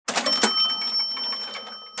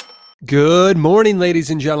Good morning, ladies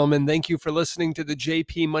and gentlemen. Thank you for listening to the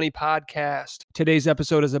JP Money Podcast. Today's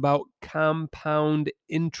episode is about compound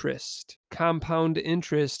interest. Compound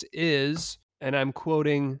interest is, and I'm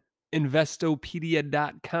quoting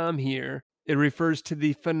Investopedia.com here, it refers to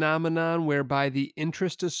the phenomenon whereby the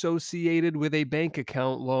interest associated with a bank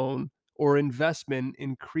account loan or investment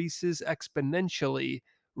increases exponentially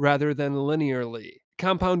rather than linearly.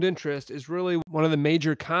 Compound interest is really one of the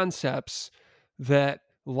major concepts that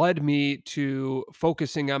led me to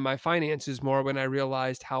focusing on my finances more when I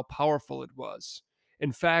realized how powerful it was.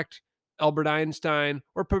 In fact, Albert Einstein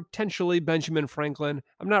or potentially Benjamin Franklin,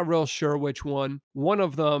 I'm not real sure which one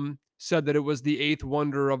of them said that it was the eighth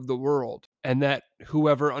wonder of the world and that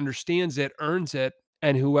whoever understands it earns it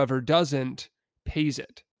and whoever doesn't pays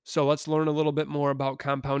it. So let's learn a little bit more about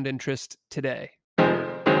compound interest today.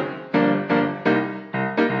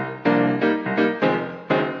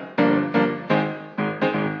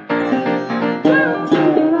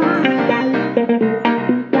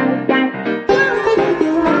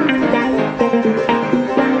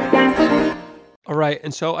 All right.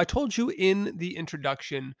 And so I told you in the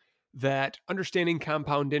introduction that understanding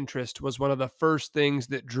compound interest was one of the first things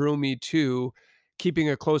that drew me to keeping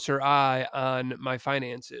a closer eye on my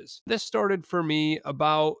finances. This started for me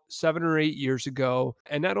about 7 or 8 years ago.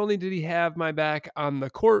 And not only did he have my back on the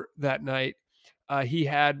court that night, he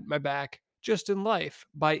had my back just in life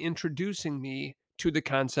by introducing me to the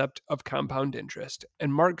concept of compound interest.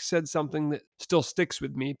 And Mark said something that still sticks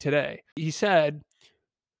with me today. He said,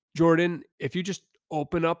 Jordan, if you just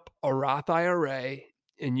open up a Roth IRA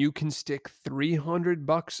and you can stick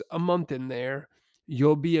 $300 a month in there,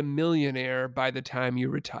 you'll be a millionaire by the time you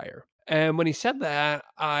retire. And when he said that,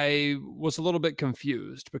 I was a little bit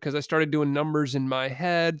confused because I started doing numbers in my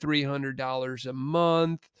head, $300 a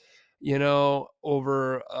month,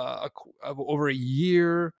 over a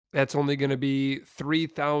year, that's only going to be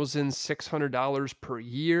 $3,600 per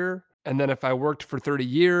year. And then if I worked for 30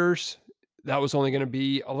 years, that was only going to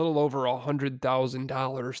be a little over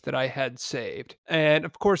 $100,000 that I had saved. And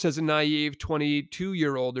of course, as a naive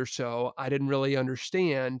 22-year-old or so, I didn't really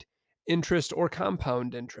understand interest or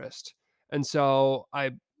compound interest. And so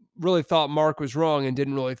I really thought Mark was wrong and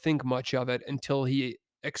didn't really think much of it until he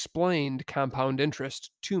explained compound interest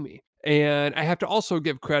to me. And I have to also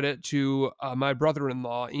give credit to my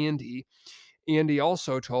brother-in-law, Andy. Andy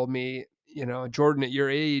also told me, Jordan, at your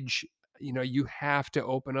age, you have to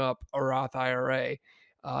open up a Roth IRA.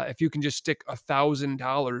 If you can just stick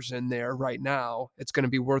 $1,000 in there right now, it's going to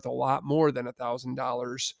be worth a lot more than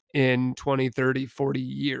 $1,000 in 20, 30, 40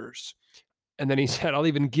 years. And then he said, I'll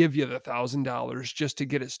even give you the $1,000 just to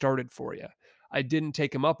get it started for you. I didn't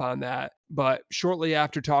take him up on that. But shortly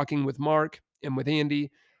after talking with Mark and with Andy,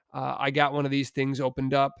 I got one of these things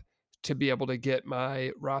opened up to be able to get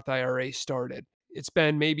my Roth IRA started. It's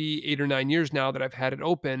been maybe 8 or 9 years now that I've had it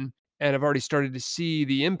open, and I've already started to see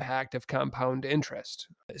the impact of compound interest.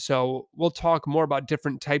 So we'll talk more about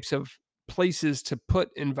different types of places to put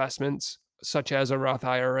investments, such as a Roth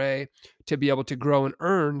IRA, to be able to grow and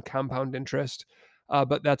earn compound interest.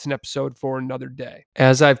 But that's an episode for another day.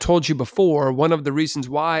 As I've told you before, one of the reasons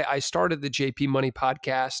why I started the JP Money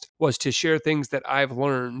Podcast was to share things that I've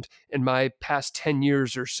learned in my past 10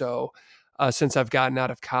 years or so since I've gotten out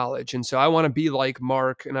of college. And so I want to be like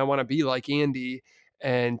Mark and I want to be like Andy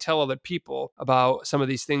and tell other people about some of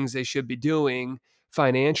these things they should be doing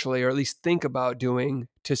financially, or at least think about doing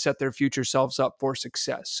to set their future selves up for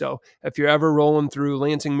success. So if you're ever rolling through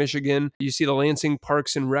Lansing, Michigan, you see the Lansing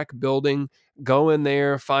Parks and Rec building, go in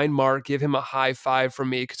there, find Mark, give him a high five from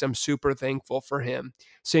me because I'm super thankful for him.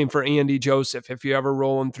 Same for Andy Joseph. If you're ever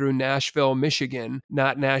rolling through Nashville, Michigan,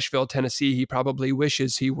 not Nashville, Tennessee, he probably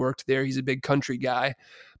wishes he worked there. He's a big country guy.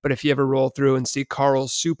 But if you ever roll through and see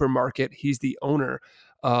Carl's Supermarket, he's the owner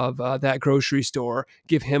of that grocery store.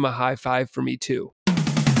 Give him a high five for me too.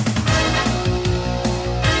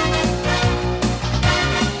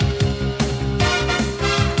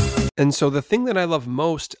 And so the thing that I love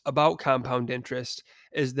most about compound interest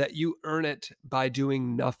is that you earn it by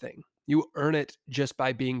doing nothing. You earn it just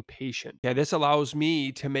by being patient. Yeah, this allows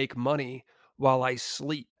me to make money while I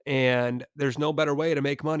sleep. And there's no better way to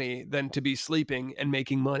make money than to be sleeping and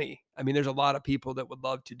making money. I mean, there's a lot of people that would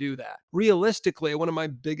love to do that. Realistically, one of my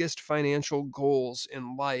biggest financial goals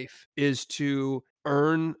in life is to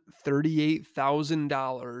earn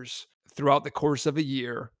 $38,000 throughout the course of a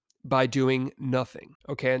year by doing nothing.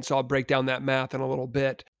 Okay. And so I'll break down that math in a little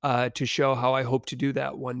bit to show how I hope to do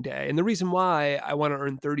that one day. And the reason why I want to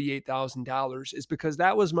earn $38,000 is because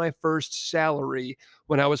that was my first salary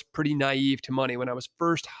when I was pretty naive to money. When I was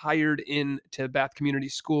first hired into Bath Community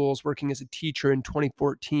Schools working as a teacher in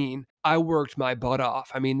 2014, I worked my butt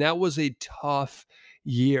off. I mean, that was a tough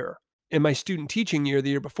year. And my student teaching year, the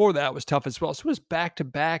year before that, was tough as well. So it was back to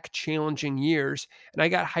back challenging years. And I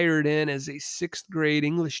got hired in as a sixth grade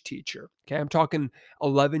English teacher. Okay. I'm talking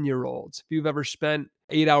 11-year-olds. If you've ever spent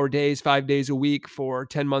 8-hour days, 5 days a week for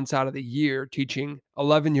 10 months out of the year teaching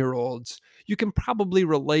 11-year-olds, you can probably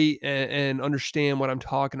relate and understand what I'm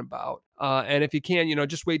talking about. And if you can,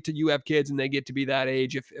 just wait till you have kids and they get to be that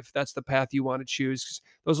age, if that's the path you want to choose. 'Cause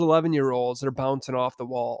those 11-year-olds, they're bouncing off the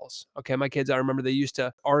walls. Okay. My kids, I remember they used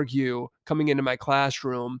to argue coming into my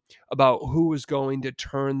classroom about who was going to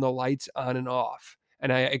turn the lights on and off.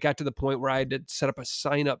 And it got to the point where I had to set up a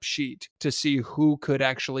sign up sheet to see who could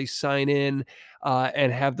actually sign in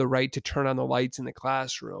and have the right to turn on the lights in the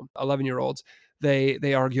classroom. 11-year-olds,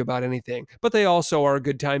 they argue about anything, but they also are a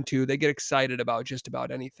good time too. They get excited about just about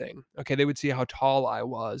anything. Okay, they would see how tall I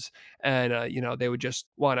was, and they would just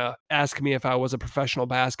want to ask me if I was a professional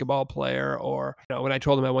basketball player, or when I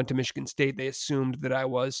told them I went to Michigan State, they assumed that I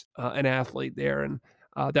was an athlete there, and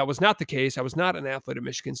that was not the case. I was not an athlete at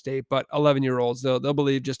Michigan State, but 11-year-olds, they'll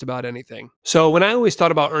believe just about anything. So when I always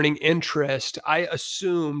thought about earning interest, I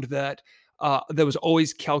assumed that was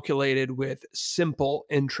always calculated with simple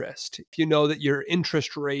interest. If you know that your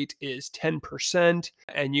interest rate is 10%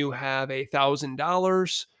 and you have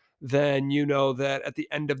 $1,000, then you know that at the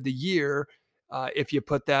end of the year, if you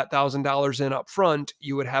put that $1,000 in up front,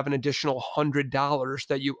 you would have an additional $100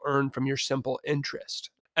 that you earn from your simple interest.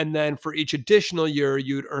 And then for each additional year,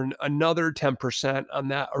 you'd earn another 10% on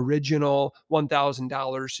that original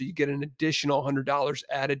 $1,000. So you get an additional $100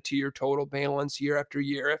 added to your total balance year after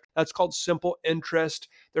year. That's called simple interest.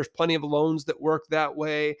 There's plenty of loans that work that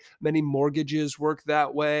way. Many mortgages work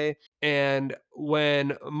that way. And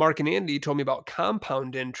when Mark and Andy told me about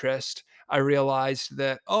compound interest, I realized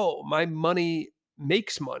that, oh, my money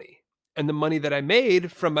makes money. And the money that I made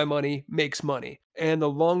from my money makes money. And the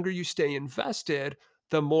longer you stay invested,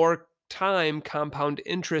 the more time compound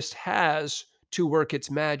interest has to work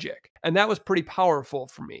its magic. And that was pretty powerful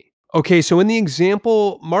for me. Okay, so in the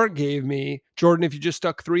example Mark gave me, Jordan, if you just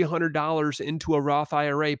stuck $300 into a Roth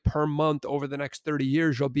IRA per month over the next 30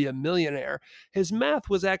 years, you'll be a millionaire. His math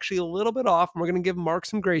was actually a little bit off, and we're going to give Mark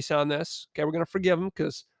some grace on this. Okay, we're going to forgive him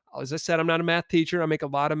because, as I said, I'm not a math teacher. I make a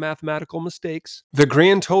lot of mathematical mistakes. The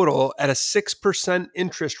grand total at a 6%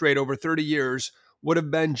 interest rate over 30 years would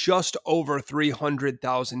have been just over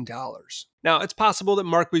 $300,000. Now, it's possible that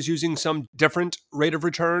Mark was using some different rate of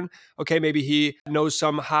return. Okay, maybe he knows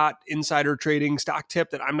some hot insider trading stock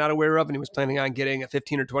tip that I'm not aware of, and he was planning on getting a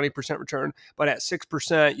 15 or 20% return. But at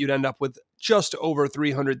 6%, you'd end up with just over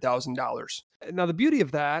 $300,000. Now, the beauty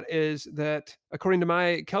of that is that, according to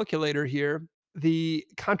my calculator here, the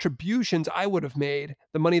contributions I would have made,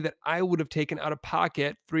 the money that I would have taken out of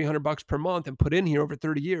pocket, $300 per month, and put in here over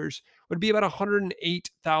 30 years, would be about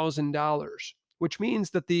 $108,000, which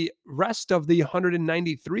means that the rest of the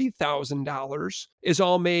 $193,000 is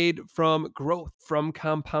all made from growth, from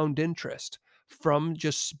compound interest, from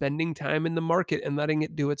just spending time in the market and letting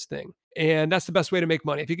it do its thing. And that's the best way to make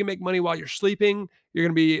money. If you can make money while you're sleeping, you're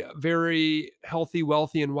going to be very healthy,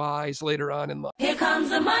 wealthy, and wise later on in life. Here comes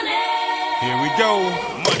the money. Here we go.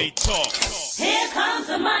 Money talk. Here comes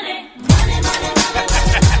the money. Money, money, money.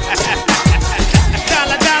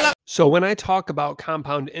 Dollar, dollar. So when I talk about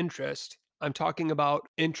compound interest, I'm talking about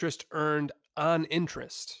interest earned on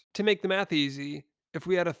interest. To make the math easy, if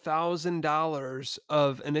we had $1,000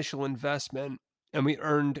 of initial investment and we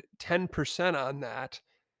earned 10% on that,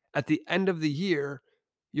 at the end of the year,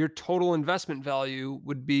 your total investment value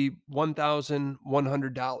would be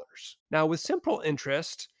 $1,100. Now, with simple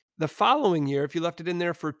interest, the following year, if you left it in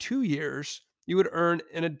there for 2 years, you would earn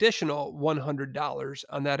an additional $100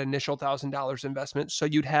 on that initial $1,000 investment. So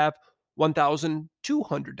you'd have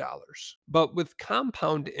 $1,200. But with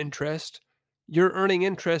compound interest, you're earning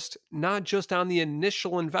interest not just on the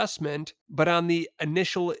initial investment, but on the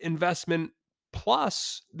initial investment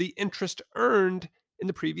plus the interest earned in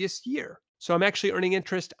the previous year. So I'm actually earning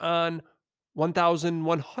interest on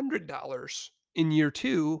 $1,100 in year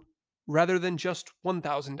 2 rather than just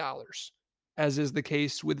 $1,000, as is the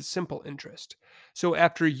case with simple interest. So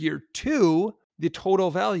after year 2, the total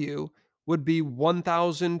value would be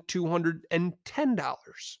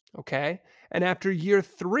 $1,210. Okay. And after year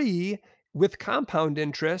 3, with compound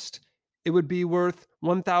interest, it would be worth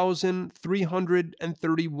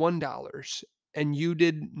 $1,331. and you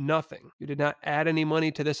did nothing. You did not add any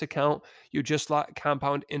money to this account. You just let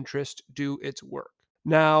compound interest do its work.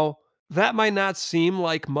 Now, that might not seem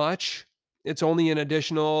like much. It's only an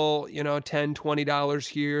additional, $10, $20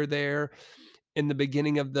 here, there in the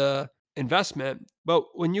beginning of the investment. But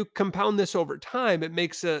when you compound this over time, it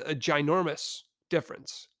makes a ginormous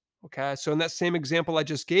difference. Okay. So, in that same example I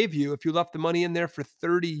just gave you, if you left the money in there for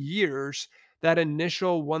 30 years, that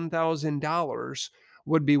initial $1,000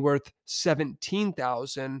 would be worth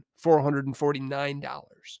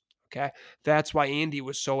 $17,449. Okay. That's why Andy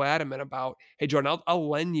was so adamant about, hey, Jordan, I'll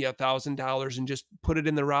lend you $1,000 and just put it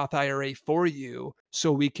in the Roth IRA for you so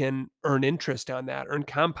we can earn interest on that, earn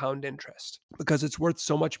compound interest, because it's worth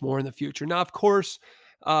so much more in the future. Now, of course,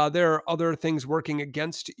 there are other things working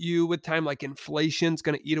against you with time, like inflation's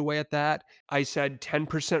going to eat away at that. I said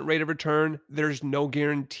 10% rate of return. There's no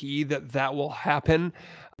guarantee that that will happen.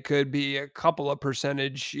 It could be a couple of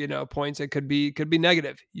percentage, points. It could be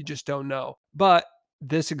negative. You just don't know. But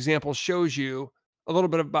this example shows you a little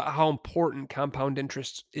bit about how important compound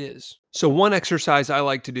interest is. So one exercise I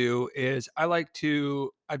like to do is I've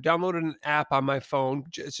downloaded an app on my phone.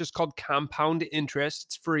 It's just called Compound Interest.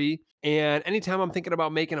 It's free. And anytime I'm thinking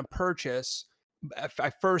about making a purchase, I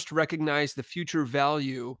first recognize the future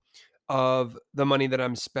value of the money that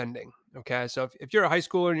I'm spending. Okay. So if you're a high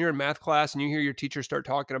schooler and you're in math class and you hear your teacher start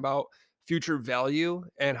talking about future value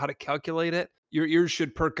and how to calculate it, your ears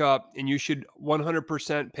should perk up and you should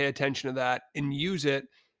 100% pay attention to that and use it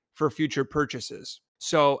for future purchases.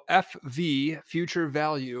 So FV, future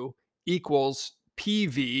value, equals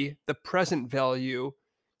PV, the present value.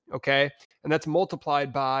 Okay. And that's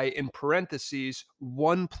multiplied by, in parentheses,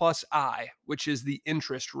 1 plus I, which is the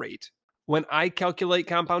interest rate. When I calculate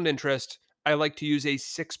compound interest, I like to use a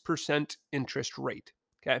 6% interest rate.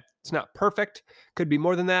 Okay. It's not perfect. Could be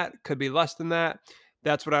more than that, could be less than that.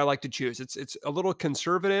 That's what I like to choose. It's a little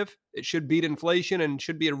conservative. It should beat inflation and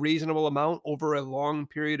should be a reasonable amount over a long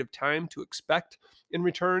period of time to expect in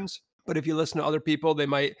returns. But if you listen to other people, they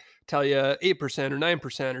might tell you 8% or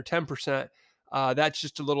 9% or 10%. That's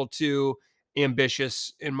just a little too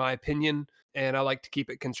ambitious, in my opinion, and I like to keep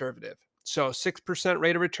it conservative. So 6%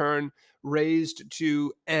 rate of return raised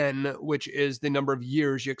to N, which is the number of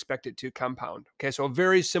years you expect it to compound. Okay, so a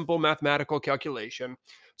very simple mathematical calculation.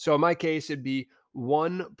 So in my case, it'd be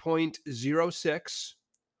 1.06,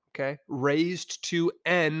 okay, raised to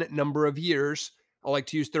N number of years. I like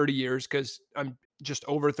to use 30 years because I'm just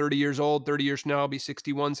over 30 years old. 30 years from now, I'll be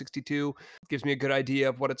 61, 62. Gives me a good idea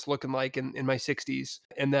of what it's looking like in my 60s.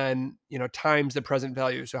 And then, times the present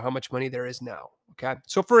value. So how much money there is now. Okay.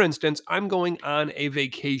 So for instance, I'm going on a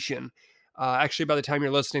vacation. Actually, by the time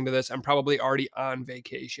you're listening to this, I'm probably already on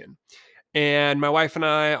vacation. And my wife and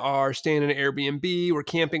I are staying in an Airbnb. We're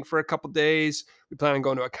camping for a couple days. We plan on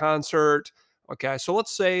going to a concert. Okay, so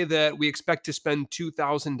let's say that we expect to spend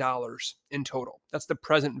 $2,000 in total. That's the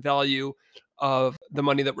present value of the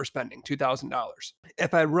money that we're spending, $2,000.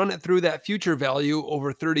 If I run it through that future value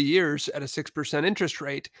over 30 years at a 6% interest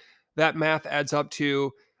rate, that math adds up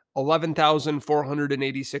to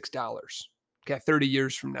 $11,486. Okay, 30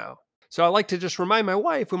 years from now. So I like to just remind my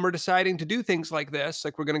wife when we're deciding to do things like this,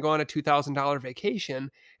 like we're going to go on a $2,000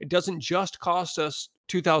 vacation, it doesn't just cost us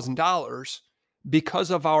 $2,000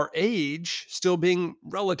 because of our age still being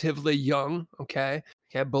relatively young. Okay.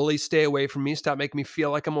 Okay. Bullies, stay away from me. Stop making me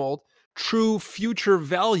feel like I'm old. True future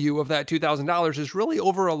value of that $2,000 is really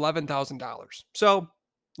over $11,000. So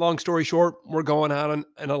long story short, we're going on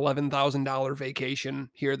an $11,000 vacation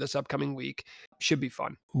here this upcoming week. Should be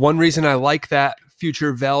fun. One reason I like that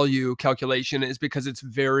future value calculation is because it's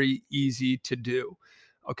very easy to do.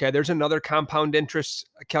 Okay, there's another compound interest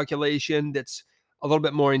calculation that's a little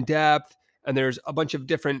bit more in depth, and there's a bunch of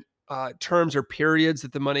different terms or periods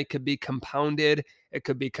that the money could be compounded. It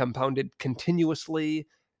could be compounded continuously,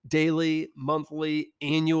 daily, monthly,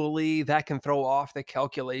 annually. That can throw off the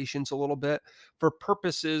calculations a little bit. For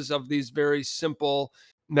purposes of these very simple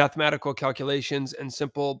mathematical calculations and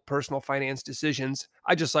simple personal finance decisions,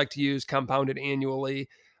 I just like to use compounded annually.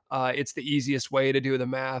 It's the easiest way to do the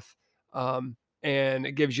math, and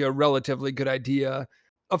it gives you a relatively good idea,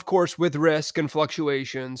 of course, with risk and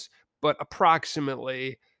fluctuations, but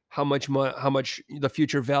approximately how much the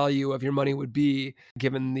future value of your money would be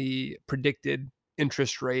given the predicted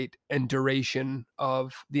interest rate and duration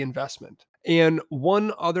of the investment. And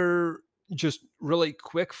one other just really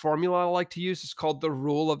quick formula I like to use is called the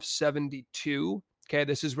rule of 72. Okay,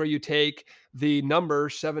 this is where you take the number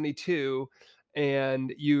 72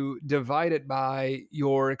 and you divide it by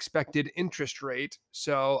your expected interest rate.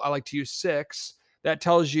 So I like to use 6. That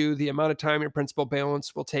tells you the amount of time your principal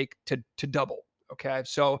balance will take to double. Okay,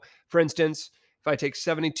 so for instance, If I take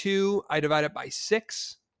 72, I divide it by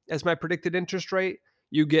 6 as my predicted interest rate,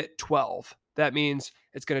 you get 12. That means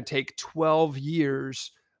it's going to take 12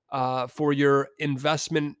 years for your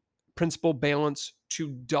investment principal balance to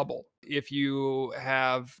double. If you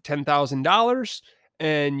have $10,000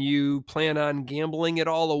 and you plan on gambling it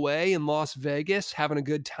all away in Las Vegas, having a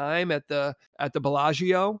good time at the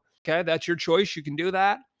Bellagio, okay, that's your choice. You can do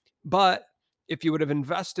that. But if you would have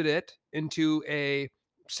invested it into a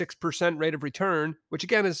 6% rate of return, which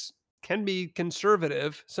again can be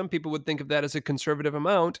conservative. Some people would think of that as a conservative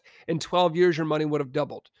amount. In 12 years, your money would have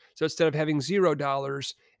doubled. So instead of having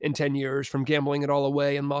 $0 in 10 years from gambling it all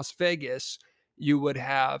away in Las Vegas, you would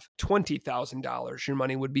have $20,000. Your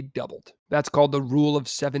money would be doubled. That's called the rule of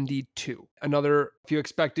 72. Another, if you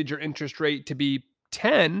expected your interest rate to be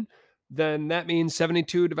 10, then that means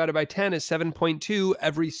 72 divided by 10 is 7.2.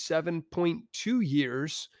 Every 7.2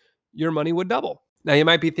 years, your money would double. Now, you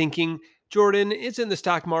might be thinking, Jordan, isn't the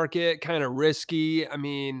stock market kind of risky? I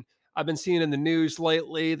mean, I've been seeing in the news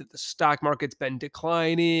lately that the stock market's been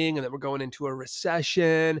declining and that we're going into a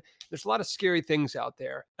recession. There's a lot of scary things out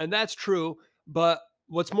there. And that's true. But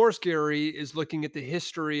what's more scary is looking at the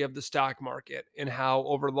history of the stock market and how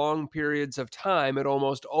over long periods of time, it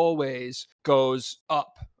almost always goes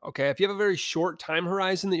up. Okay. If you have a very short time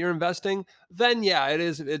horizon that you're investing, then yeah,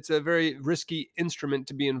 it's a very risky instrument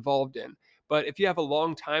to be involved in. But if you have a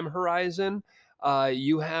long time horizon,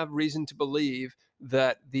 you have reason to believe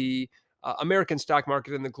that the American stock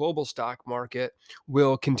market and the global stock market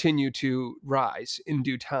will continue to rise in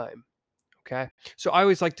due time. Okay. So I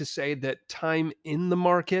always like to say that time in the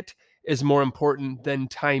market is more important than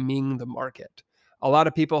timing the market. A lot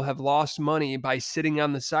of people have lost money by sitting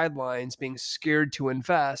on the sidelines, being scared to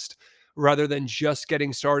invest rather than just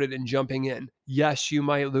getting started and jumping in. Yes, you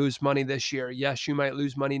might lose money this year. Yes, you might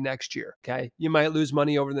lose money next year. Okay. You might lose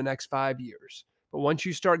money over the next 5 years. But once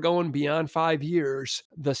you start going beyond 5 years,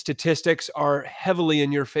 the statistics are heavily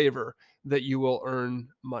in your favor that you will earn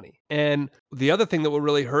money. And the other thing that will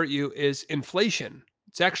really hurt you is inflation.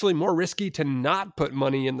 It's actually more risky to not put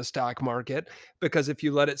money in the stock market because if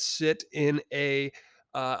you let it sit in a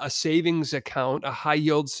savings account, a high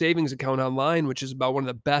yield savings account online, which is about one of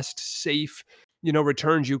the best safe,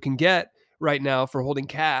 returns you can get right now for holding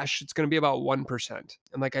cash, it's going to be about 1%.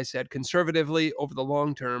 And like I said, conservatively over the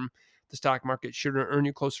long term, the stock market should earn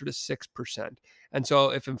you closer to 6%. And so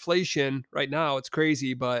if inflation right now, it's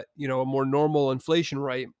crazy, but a more normal inflation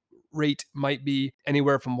rate might be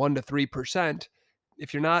anywhere from 1 to 3%.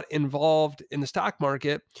 If you're not involved in the stock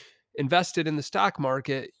market, invested in the stock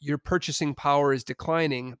market, your purchasing power is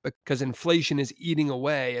declining because inflation is eating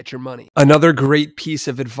away at your money. Another great piece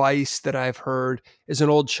of advice that I've heard is an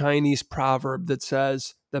old Chinese proverb that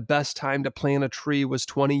says, the best time to plant a tree was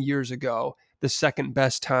 20 years ago. The second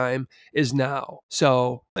best time is now.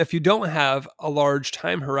 So if you don't have a large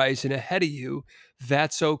time horizon ahead of you,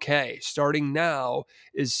 that's okay. Starting now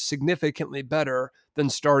is significantly better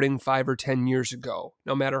than starting 5 or 10 years ago,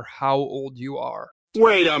 no matter how old you are.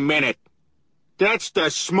 Wait a minute. That's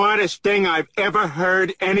the smartest thing I've ever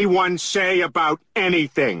heard anyone say about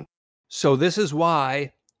anything. So this is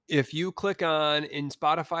why if you click on in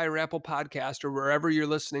Spotify or Apple Podcast or wherever you're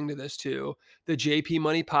listening to this to, the JP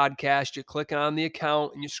Money Podcast, you click on the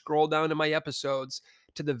account and you scroll down to my episodes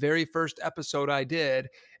to the very first episode I did,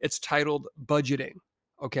 it's titled Budgeting.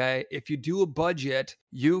 Okay. If you do a budget,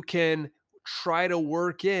 you can try to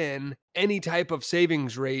work in any type of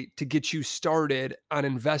savings rate to get you started on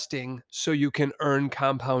investing so you can earn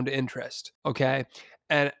compound interest. Okay.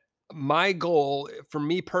 And my goal for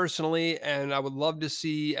me personally, and I would love to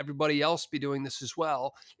see everybody else be doing this as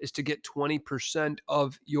well, is to get 20%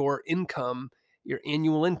 of your income, your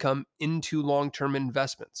annual income, into long-term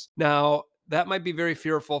investments. Now, that might be very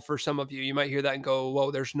fearful for some of you. You might hear that and go, whoa,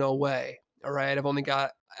 there's no way. All right, I've only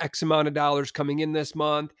got X amount of dollars coming in this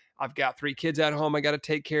month. I've got 3 kids at home I got to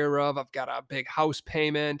take care of. I've got a big house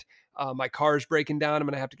payment. My car's breaking down. I'm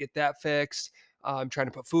going to have to get that fixed. I'm trying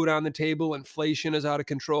to put food on the table. Inflation is out of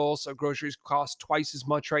control. So groceries cost twice as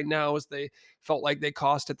much right now as they felt like they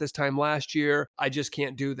cost at this time last year. I just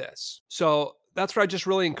can't do this. So that's where I just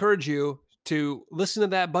really encourage you to listen to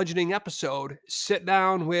that budgeting episode. Sit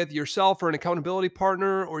down with yourself or an accountability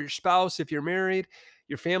partner or your spouse if you're married,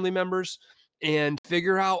 your family members, and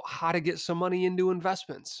figure out how to get some money into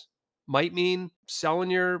investments. Might mean selling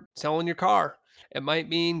your car. It might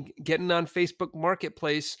mean getting on Facebook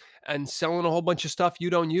Marketplace and selling a whole bunch of stuff you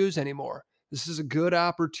don't use anymore. This is a good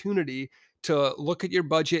opportunity to look at your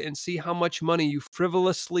budget and see how much money you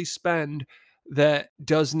frivolously spend that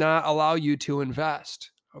does not allow you to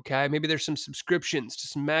invest. Okay. Maybe there's some subscriptions to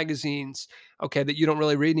some magazines, okay, that you don't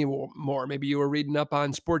really read anymore. Maybe you were reading up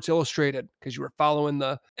on Sports Illustrated because you were following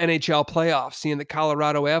the NHL playoffs, seeing the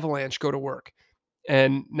Colorado Avalanche go to work.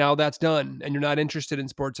 And now that's done, and you're not interested in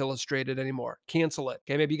Sports Illustrated anymore. Cancel it.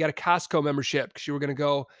 Okay, maybe you got a Costco membership because you were gonna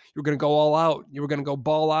go all out. You were gonna go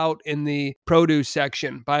ball out in the produce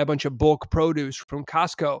section, buy a bunch of bulk produce from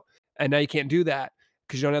Costco, and now you can't do that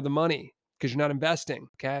because you don't have the money because you're not investing.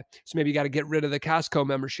 Okay, so maybe you got to get rid of the Costco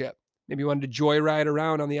membership. Maybe you wanted to joyride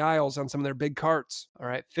around on the aisles on some of their big carts. All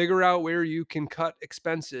right, figure out where you can cut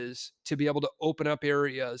expenses to be able to open up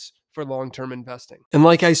areas for long-term investing. And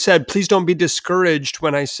like I said, please don't be discouraged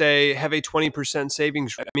when I say have a 20%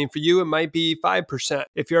 savings rate. I mean, for you, it might be 5%.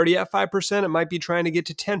 If you're already at 5%, it might be trying to get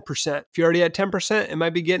to 10%. If you're already at 10%, it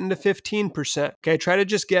might be getting to 15%. Okay, try to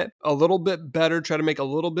just get a little bit better, try to make a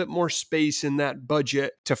little bit more space in that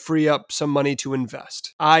budget to free up some money to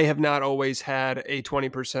invest. I have not always had a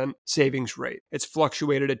 20% savings rate. It's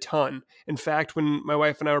fluctuated a ton. In fact, when my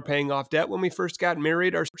wife and I were paying off debt when we first got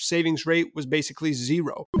married, our savings rate was basically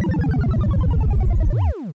zero.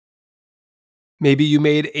 Maybe you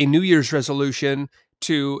made a New Year's resolution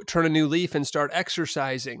to turn a new leaf and start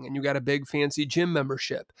exercising, and you got a big fancy gym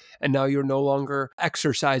membership, and now you're no longer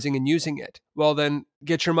exercising and using it. Well, then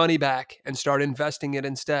get your money back and start investing it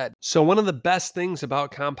instead. So, one of the best things about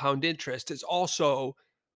compound interest is also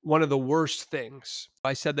one of the worst things.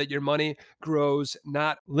 I said that your money grows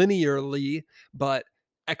not linearly, but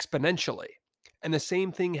exponentially. And the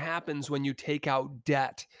same thing happens when you take out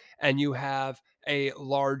debt and you have a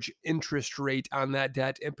large interest rate on that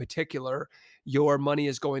debt in particular. Your money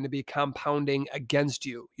is going to be compounding against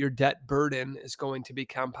you. Your debt burden is going to be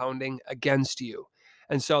compounding against you.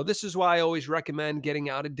 And so, this is why I always recommend getting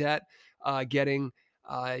out of debt, getting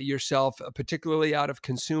yourself, particularly out of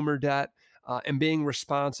consumer debt, and being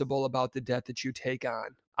responsible about the debt that you take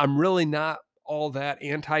on. I'm really not all that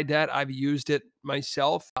anti debt. I've used it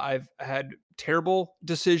myself. I've had terrible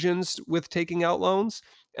decisions with taking out loans,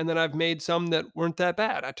 and then I've made some that weren't that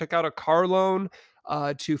bad. I took out a car loan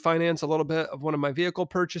to finance a little bit of one of my vehicle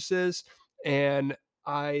purchases, and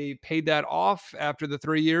I paid that off after the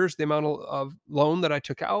 3 years, the amount of loan that I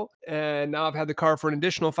took out. And now I've had the car for an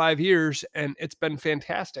additional 5 years, and it's been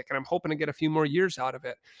fantastic. And I'm hoping to get a few more years out of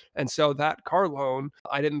it. And so that car loan,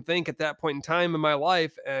 I didn't think at that point in time in my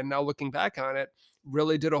life, and now looking back on it,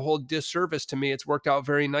 really did a whole disservice to me. It's worked out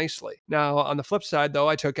very nicely. Now, on the flip side, though,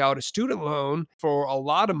 I took out a student loan for a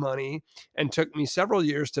lot of money and took me several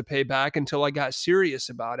years to pay back until I got serious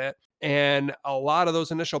about it. And a lot of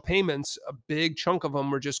those initial payments, a big chunk of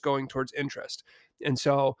them were just going towards interest. And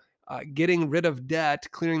so, getting rid of debt,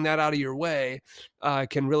 clearing that out of your way,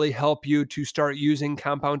 can really help you to start using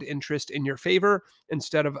compound interest in your favor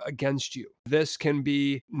instead of against you. This can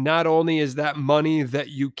be not only is that money that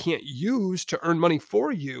you can't use to earn money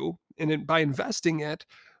for you by investing it,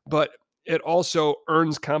 but it also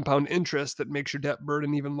earns compound interest that makes your debt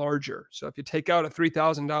burden even larger. So if you take out a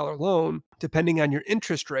 $3,000 loan, depending on your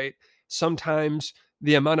interest rate, sometimes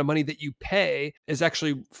the amount of money that you pay is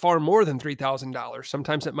actually far more than $3,000.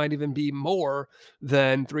 Sometimes it might even be more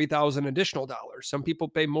than 3,000 additional dollars. Some people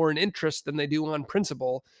pay more in interest than they do on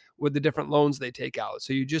principal with the different loans they take out.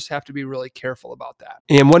 So you just have to be really careful about that.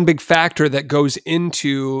 And one big factor that goes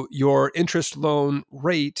into your interest loan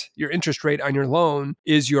rate, your interest rate on your loan,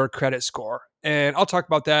 is your credit score. And I'll talk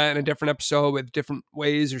about that in a different episode with different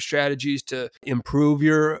ways or strategies to improve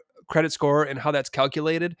your credit score and how that's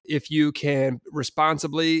calculated. If you can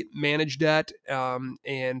responsibly manage debt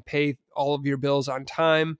and pay all of your bills on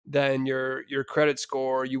time, then your credit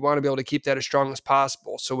score, you want to be able to keep that as strong as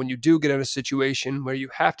possible. So when you do get in a situation where you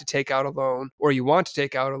have to take out a loan or you want to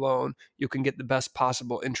take out a loan, you can get the best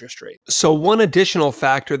possible interest rate. So one additional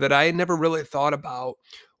factor that I never really thought about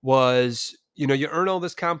was, you earn all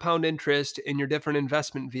this compound interest in your different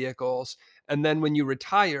investment vehicles. And then when you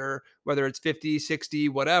retire, whether it's 50, 60,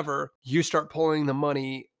 whatever, you start pulling the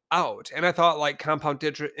money out. And I thought like compound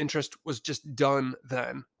interest was just done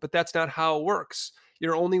then, but that's not how it works.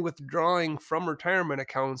 You're only withdrawing from retirement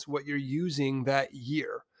accounts what you're using that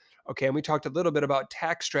year. Okay. And we talked a little bit about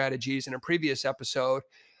tax strategies in a previous episode.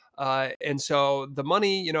 And so the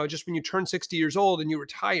money, just when you turn 60 years old and you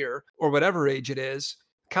retire or whatever age it is,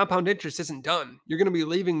 compound interest isn't done. You're going to be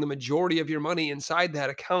leaving the majority of your money inside that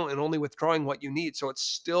account and only withdrawing what you need. So it's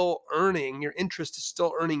still earning, your interest is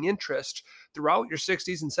still earning interest throughout your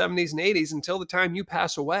 60s and 70s and 80s until the time you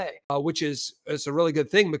pass away, which is a really good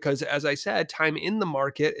thing because, as I said, time in the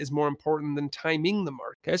market is more important than timing the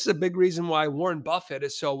market. Okay, this is a big reason why Warren Buffett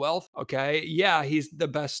is so wealthy. Okay, yeah, he's the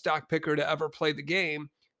best stock picker to ever play the game,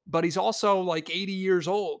 but he's also like 80 years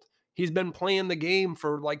old. He's been playing the game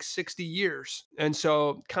for like 60 years. And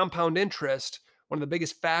so compound interest, one of the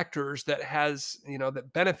biggest factors that has,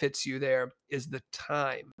 that benefits you there is the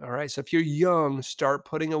time. All right. So if you're young, start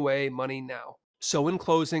putting away money now. So in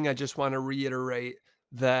closing, I just want to reiterate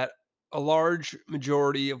that a large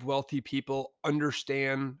majority of wealthy people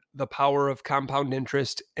understand the power of compound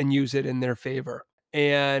interest and use it in their favor.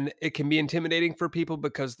 And it can be intimidating for people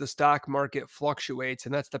because the stock market fluctuates,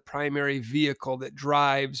 and that's the primary vehicle that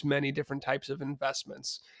drives many different types of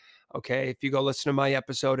investments. Okay. If you go listen to my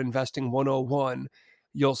episode, Investing 101,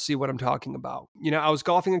 you'll see what I'm talking about. I was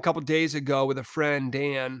golfing a couple days ago with a friend,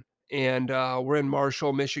 Dan, and we're in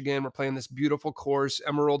Marshall, Michigan. We're playing this beautiful course,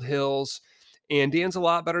 Emerald Hills. And Dan's a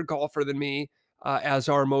lot better golfer than me, as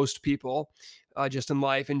are most people, just in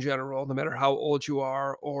life in general. No matter how old you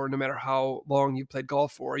are or no matter how long you played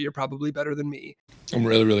golf for, you're probably better than me. I'm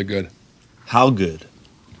really, really good. How good?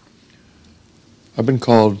 I've been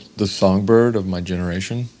called the songbird of my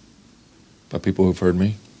generation by people who've heard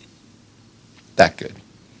me. That good.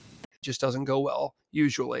 Just doesn't go well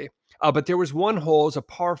usually. But there was one hole, it's a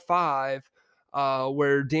par 5,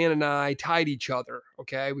 where Dan and I tied each other.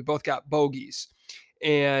 Okay. We both got bogeys.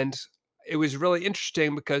 And it was really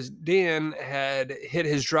interesting because Dan had hit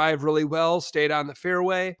his drive really well, stayed on the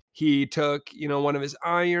fairway. He took, one of his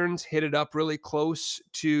irons, hit it up really close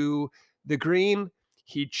to the green.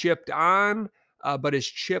 He chipped on, but his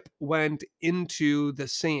chip went into the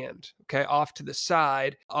sand, okay, off to the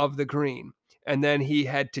side of the green. And then he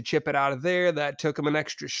had to chip it out of there. That took him an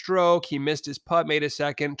extra stroke. He missed his putt, made a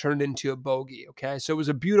second, turned into a bogey. Okay. So it was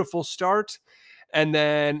a beautiful start. And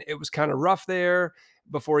then it was kind of rough there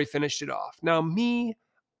before he finished it off. Now,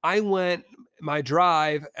 I went my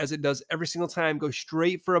drive, as it does every single time, go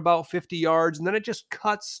straight for about 50 yards. And then it just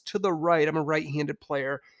cuts to the right. I'm a right-handed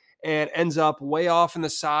player and ends up way off in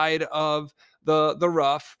the side of the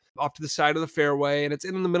rough, off to the side of the fairway. And it's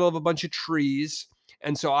in the middle of a bunch of trees.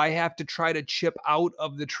 And so I have to try to chip out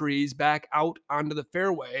of the trees back out onto the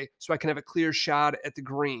fairway so I can have a clear shot at the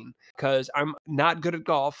green, because I'm not good at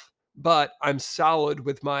golf, but I'm solid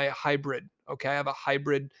with my hybrid. Okay. I have a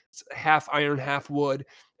hybrid, half iron, half wood.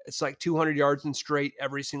 It's like 200 yards and straight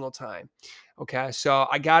every single time. Okay. So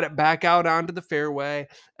I got it back out onto the fairway,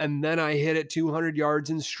 and then I hit it 200 yards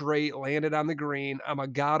and straight, landed on the green. I'm a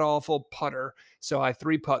god awful putter. So I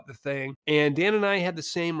 3-putt the thing, and Dan and I had the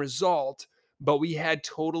same result, but we had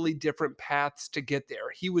totally different paths to get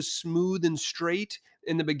there. He was smooth and straight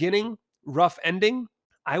in the beginning, rough ending.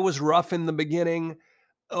 I was rough in the beginning,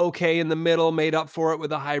 okay in the middle, made up for it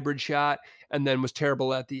with a hybrid shot, and then was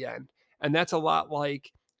terrible at the end. And that's a lot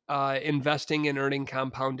like investing and earning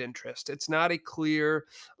compound interest. It's not a clear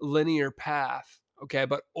linear path. Okay.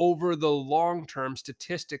 But over the long term,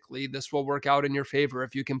 statistically, this will work out in your favor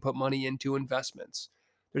if you can put money into investments.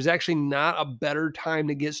 There's actually not a better time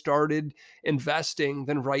to get started investing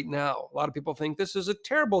than right now. A lot of people think this is a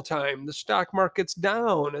terrible time. The stock market's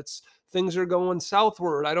down. Things are going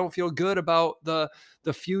southward. I don't feel good about the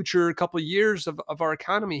future couple of years of our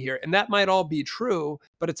economy here. And that might all be true,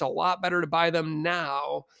 but it's a lot better to buy them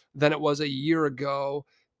now than it was a year ago,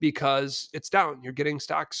 because it's down. You're getting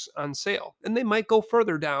stocks on sale, and they might go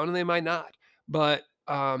further down and they might not. But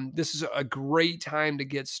this is a great time to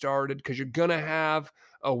get started, because you're going to have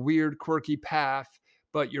a weird, quirky path,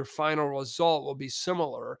 but your final result will be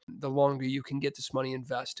similar the longer you can get this money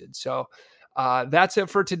invested. So that's it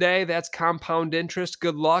for today. That's compound interest.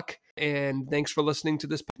 Good luck, and thanks for listening to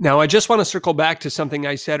this. Now, I just want to circle back to something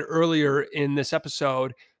I said earlier in this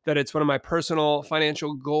episode, that it's one of my personal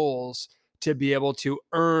financial goals to be able to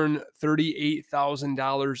earn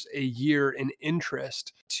 $38,000 a year in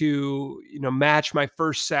interest to, match my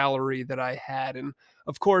first salary that I had. And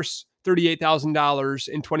of course, $38,000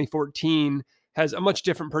 in 2014 has a much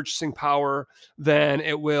different purchasing power than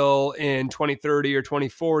it will in 2030 or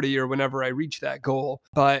 2040 or whenever I reach that goal.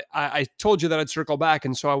 But I told you that I'd circle back,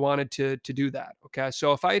 and so I wanted to do that. Okay.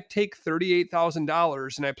 So if I take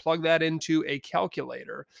 $38,000 and I plug that into a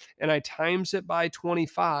calculator and I times it by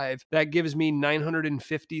 25, that gives me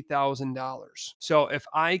 $950,000. So if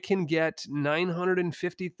I can get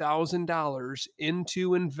 $950,000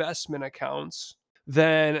 into investment accounts,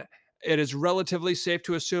 then it is relatively safe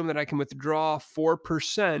to assume that I can withdraw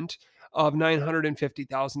 4% of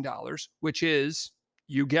 $950,000, which is,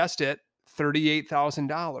 you guessed it,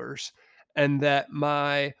 $38,000, and that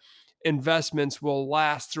my investments will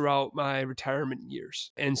last throughout my retirement years.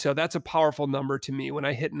 And so that's a powerful number to me. When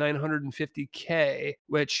I hit 950K,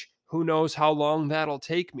 which who knows how long that'll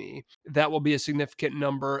take me, that will be a significant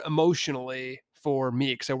number emotionally for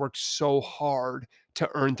me, because I worked so hard to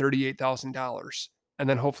earn $38,000. And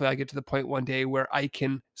then hopefully I get to the point one day where I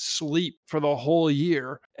can sleep for the whole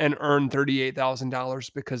year and earn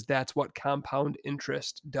 $38,000 because that's what compound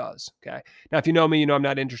interest does. Okay. Now, if you know me, you know I'm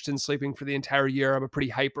not interested in sleeping for the entire year. I'm a pretty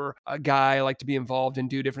hyper guy. I like to be involved and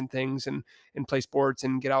do different things and play sports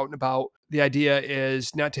and get out and about. The idea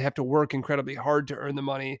is not to have to work incredibly hard to earn the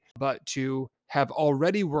money, but to have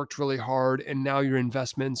already worked really hard and now your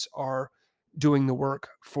investments are doing the work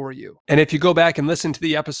for you. And if you go back and listen to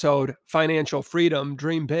the episode, Financial Freedom,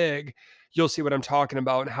 Dream Big, you'll see what I'm talking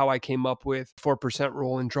about and how I came up with 4%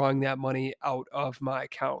 rule and drawing that money out of my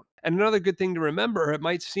account. And another good thing to remember, it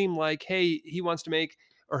might seem like, hey, he wants to make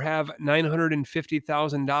or have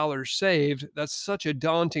 $950,000 saved. That's such a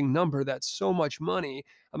daunting number. That's so much money.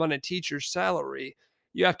 I'm on a teacher's salary.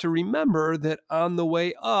 You have to remember that on the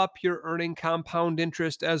way up, you're earning compound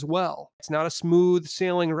interest as well. It's not a smooth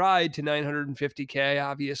sailing ride to 950K,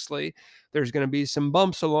 obviously. There's going to be some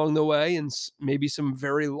bumps along the way and maybe some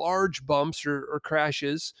very large bumps or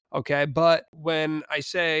crashes. Okay. But when I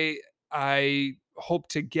say I hope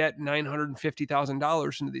to get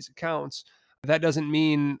 $950,000 into these accounts, that doesn't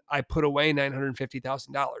mean I put away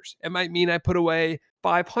 $950,000. It might mean I put away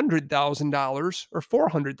 $500,000 or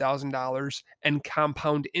 $400,000 and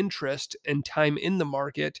compound interest and time in the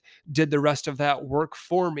market did the rest of that work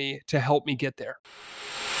for me to help me get there.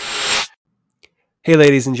 Hey,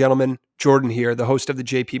 ladies and gentlemen, Jordan here, the host of the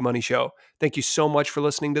JP Money Show. Thank you so much for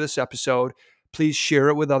listening to this episode. Please share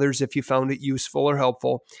it with others if you found it useful or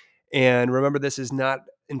helpful. And remember, this is not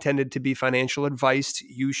intended to be financial advice.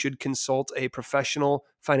 You should consult a professional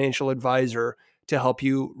financial advisor to help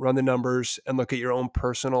you run the numbers and look at your own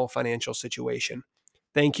personal financial situation.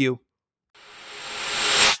 Thank you.